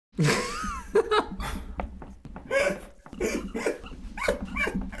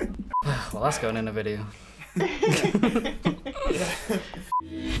Well, that's going in the video.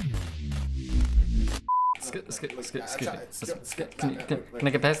 Skip. Can I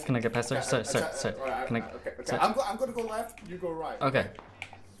get past? Can I get past there? Sir. Can I? Okay. I'm gonna go left. You go right. Okay.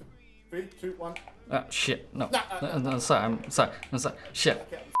 3, 2, 1. Oh shit! No. No. Sorry. I'm sorry. Shit.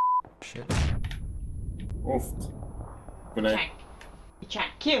 Shit. Oof. Grenade. You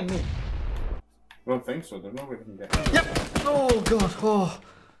can't kill me. I don't think so. There's no way we can get. Yep. Oh god. Oh.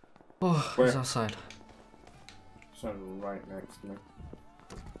 Where? He's outside. So right next to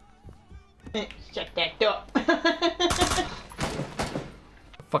me. Shut that door.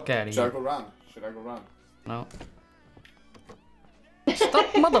 Fuck out of Should I here. go round? Should I go round? No. Stop,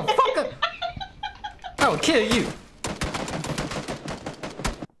 motherfucker! I will kill you.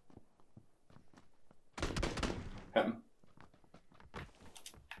 Hit him.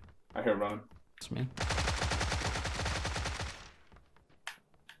 I hear running. It's me.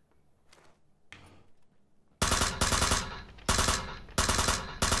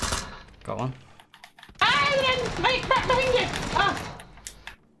 Got one. Right behind you! Oh!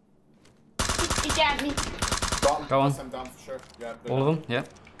 He got me. Got him. Go on. I'm down for sure. Yeah. All of them? Yep.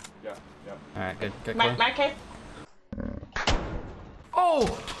 Yeah. Alright, good. Get My clear. case. Oh!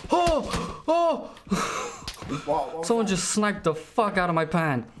 What was Someone that? just sniped the fuck out of my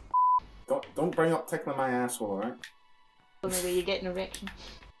pan. Don't bring up tickling my asshole, alright? Only way you get an erection.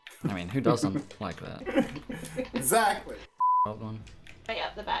 I mean, who doesn't like that? Exactly. Well done. Right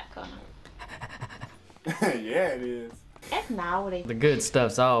up the back corner. Yeah, it is. It's naughty. The good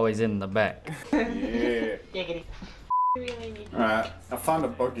stuff's always in the back. Yeah. Giggity. Really need Alright, I found a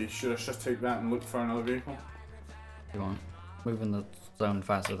buggy. Should I just take that and look for another vehicle? You want? Moving the zone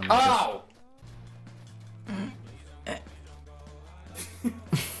faster than Ow!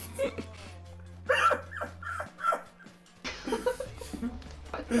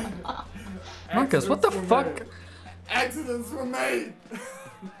 Marcus, what the Accidents were fuck? made. Accidents were made!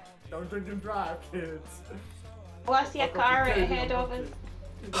 Don't drink and drive, kids. Oh, I see a car right ahead of us.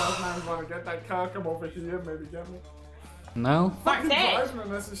 You guys might want to get that car, come over here, maybe get me. No? Mark Fucking dead. driving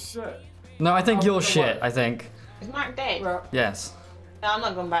and this is shit. No, I think Oh, you're no shit, way. I think. Is Mark dead? Well, Yes. No, I'm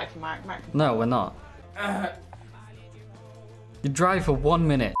not going back to Mark. No, we're not. You drive for 1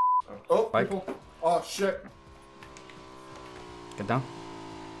 minute. oh, Right. people. Oh, shit. Get down.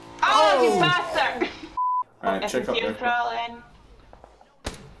 Oh, you bastard! Alright, check up there. Crawl in.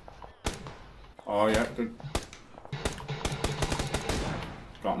 Oh, yeah, good.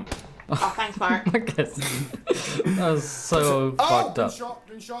 Got him. Oh, thanks, Mark. Marcus. That was so fucked up.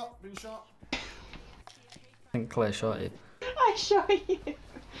 Been shot. I think Claire shot you. I shot you.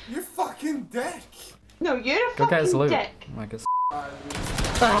 You fucking dick! No, you're a Go get his fucking loot, dick. Marcus. Oh,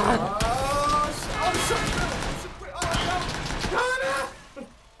 shit. Oh, no!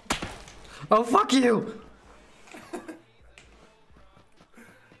 Oh, fuck you!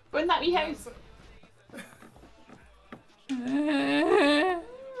 Go in that wee house.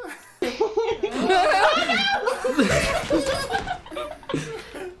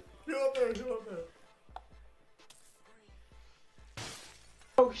 Go up there.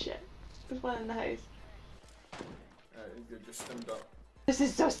 Oh shit. There's one in the house. Alright, he's good, just stemmed up. This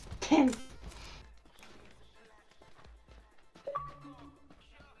is so tense.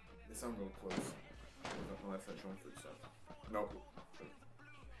 This I'm going close. Unless I join through stuff. Nope.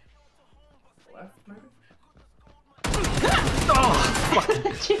 Left, maybe? Oh, fuck.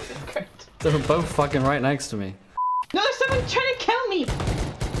 Jesus Christ. They were both fucking right next to me. No, there's someone trying to kill me.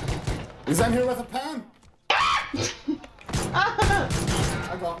 He's in here with a pen!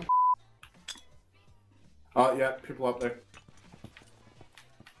 I got him. Oh, yeah, people up there.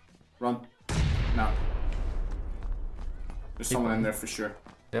 Run. No. There's someone in there for sure.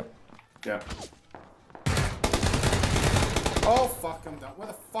 Yep. Yeah. Oh, fuck, I'm down. Where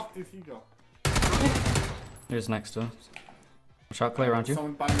the fuck did he go? Here's next to us. Watch out, Claire, around you.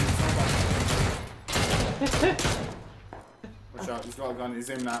 Someone by me, someone by me. Watch out, he's got a gun, he's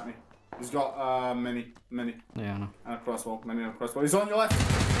aiming at me. He's got, many. Yeah, I know. And a crossbow, many and a crossbow. He's on your left!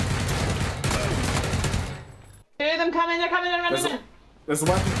 Two of them coming, they're running in. There's a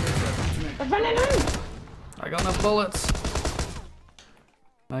weapon here. They're running in. I got enough bullets.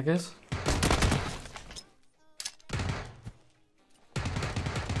 I guess.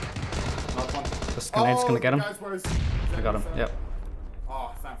 Knock one. This grenade's gonna get him. Guys, where is I got him. Yep.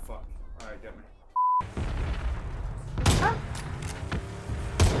 Oh, thank fuck. Alright, get me.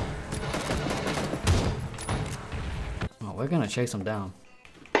 Oh, we're gonna chase him down.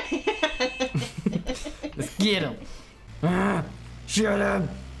 Let's get him. Shoot him.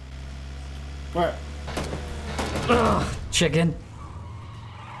 Where? Ugh, chicken.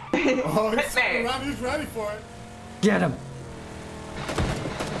 Oh, he's There. around. He's ready for it. Get him.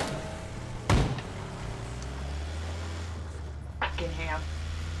 Fucking hell.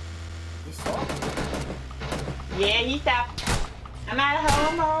 He stopped. Yeah, he stopped. I'm at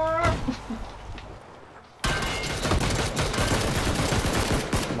home.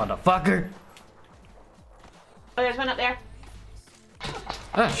 Motherfucker. Oh, there's one up there.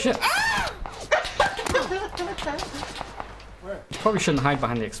 Ah, shit. Where? Probably shouldn't hide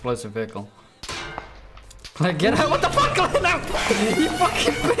behind the explosive vehicle. Like, get out! What the fuck? Get out! You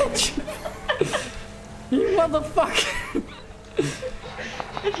fucking bitch! You motherfucker!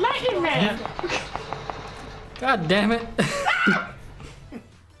 It's lightning man. God damn it!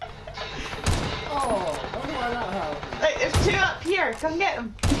 Oh, wonder why that happened. Like, there's two up here. Come get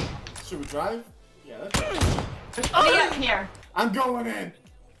them. Should we drive? Yeah, let's drive. There's three up here. I'm going in.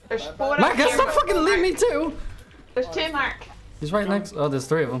 There's four up Mark, here. stop fucking leave me too! There's two, Mark. He's right next. Oh, there's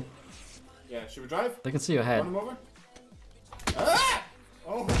three of them. Yeah, should we drive? They can see your head. Run him over. Ah!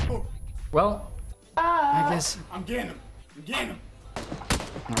 Oh, Well, I guess. I'm getting him. I'm getting him.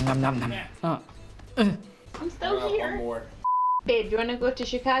 Nom nom nom nom. Oh. I'm still One here. more. Babe, do you want to go to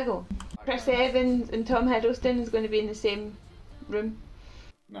Chicago? Chris Evans and Tom Hiddleston is going to be in the same room.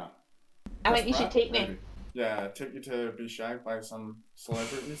 No. I think you should take me. Maybe. Yeah, take you to be shagged by some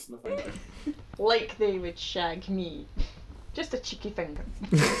celebrities in the future. Like they would shag me. Just a cheeky finger.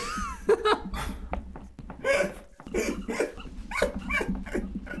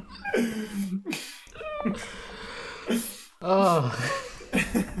 Oh.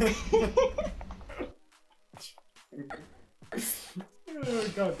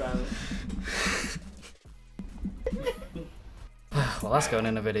 God damn it. Well, that's going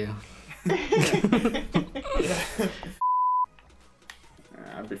in the video.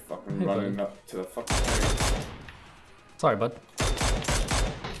 I'd be fucking running up to the fucking thing. Sorry, bud.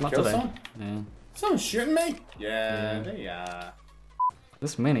 Not Kill today. someone? Yeah. Someone's shooting me? Yeah, Yeah. they are.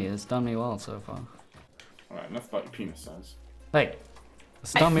 This mini has done me well so far. Alright, enough about your penis size. Hey,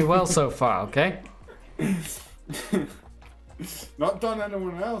 it's done me well so far, okay? Not done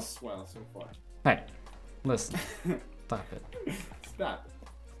anyone else well so far. Hey, listen. Stop it. Stop.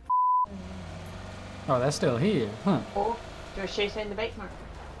 Oh, they're still here, huh? Oh, do you chase down the bike, Mark?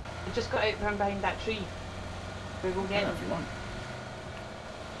 We just got out from behind that tree. We go get Yeah, him. if you want.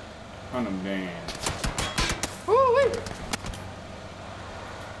 Hunt him down. Woo-wee!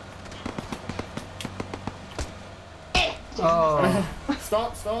 Oh,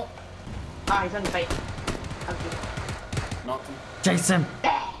 Stop, stop. Ah, he's on the bike. Okay. Knocked him. Jason!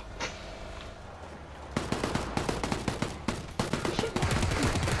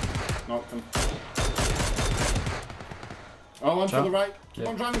 Knocked him. Oh, one to Jump. the right. Keep Yeah.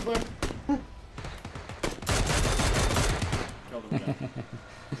 on driving, Claire. Killed him again.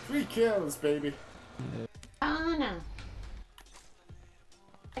 3 kills, baby. Oh no.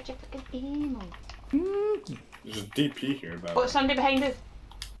 Such a fucking emo. There's a DP here, Oh, but somebody behind us.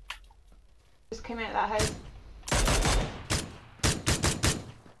 Just came out of that house.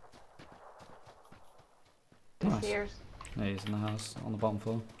 Nice. Stairs. Yeah, he's in the house on the bottom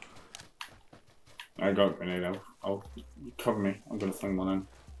floor. I got a grenade. I'll cover me. I'm gonna fling one in.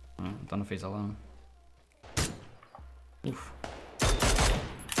 Alright, don't know if he's alone. Oof.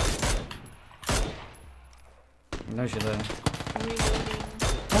 He knows you're there.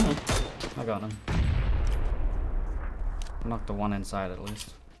 Reloading. I got him. Knocked the one inside at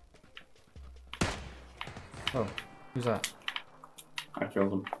least. Oh, who's that? I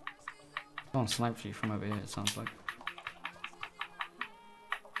killed him. Someone sniped you from over here, it sounds like.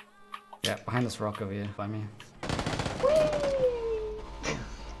 Yeah, behind this rock over here, by me.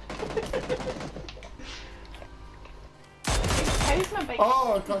 How's my bike?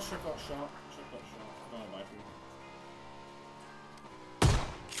 Oh, I got shot. Shot got shot. Don't like me.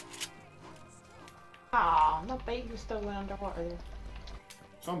 Aw, my bike was still going underwater there.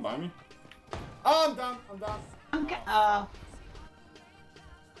 Someone by me. Oh, I'm down. I'm down. I'm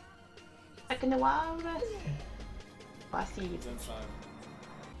stuck in the walrus. Oh, I see you. He's inside.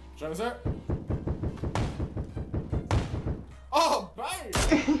 Travis there. Oh,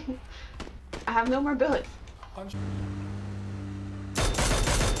 bang! I have no more bullets. Punch.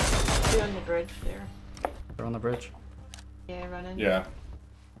 Two on the bridge there. They're on the bridge. Yeah, running. Yeah.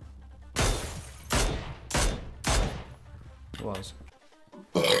 It was.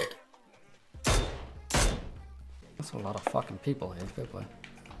 That's a lot of fucking people here, good play.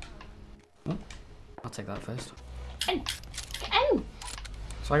 Oh, I'll take that first. In. In.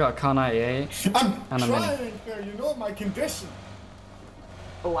 So I got a car 98 I'm and a mini. trying here. You know my condition.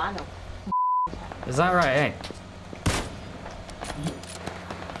 Oh, I know. Is that right, hey?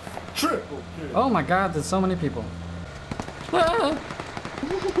 Triple kill. Oh my god, there's so many people. Ah.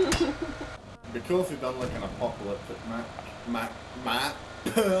 Because we've done like an apocalyptic map.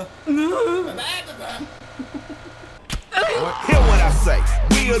 Hear what I say,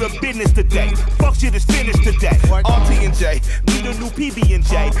 we are the business today. Fuck shit is finished today. RT and J, we the new PB and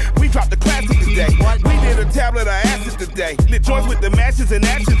J. We dropped the classic today. We did a tablet of acid today. Lit joints with the matches and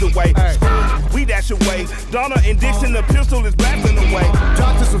actions away. We dash away. Donna and Dixon, the pistol is blasting away.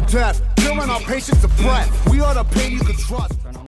 Doctors of death, killing our patients of breath. We are the pain you can trust.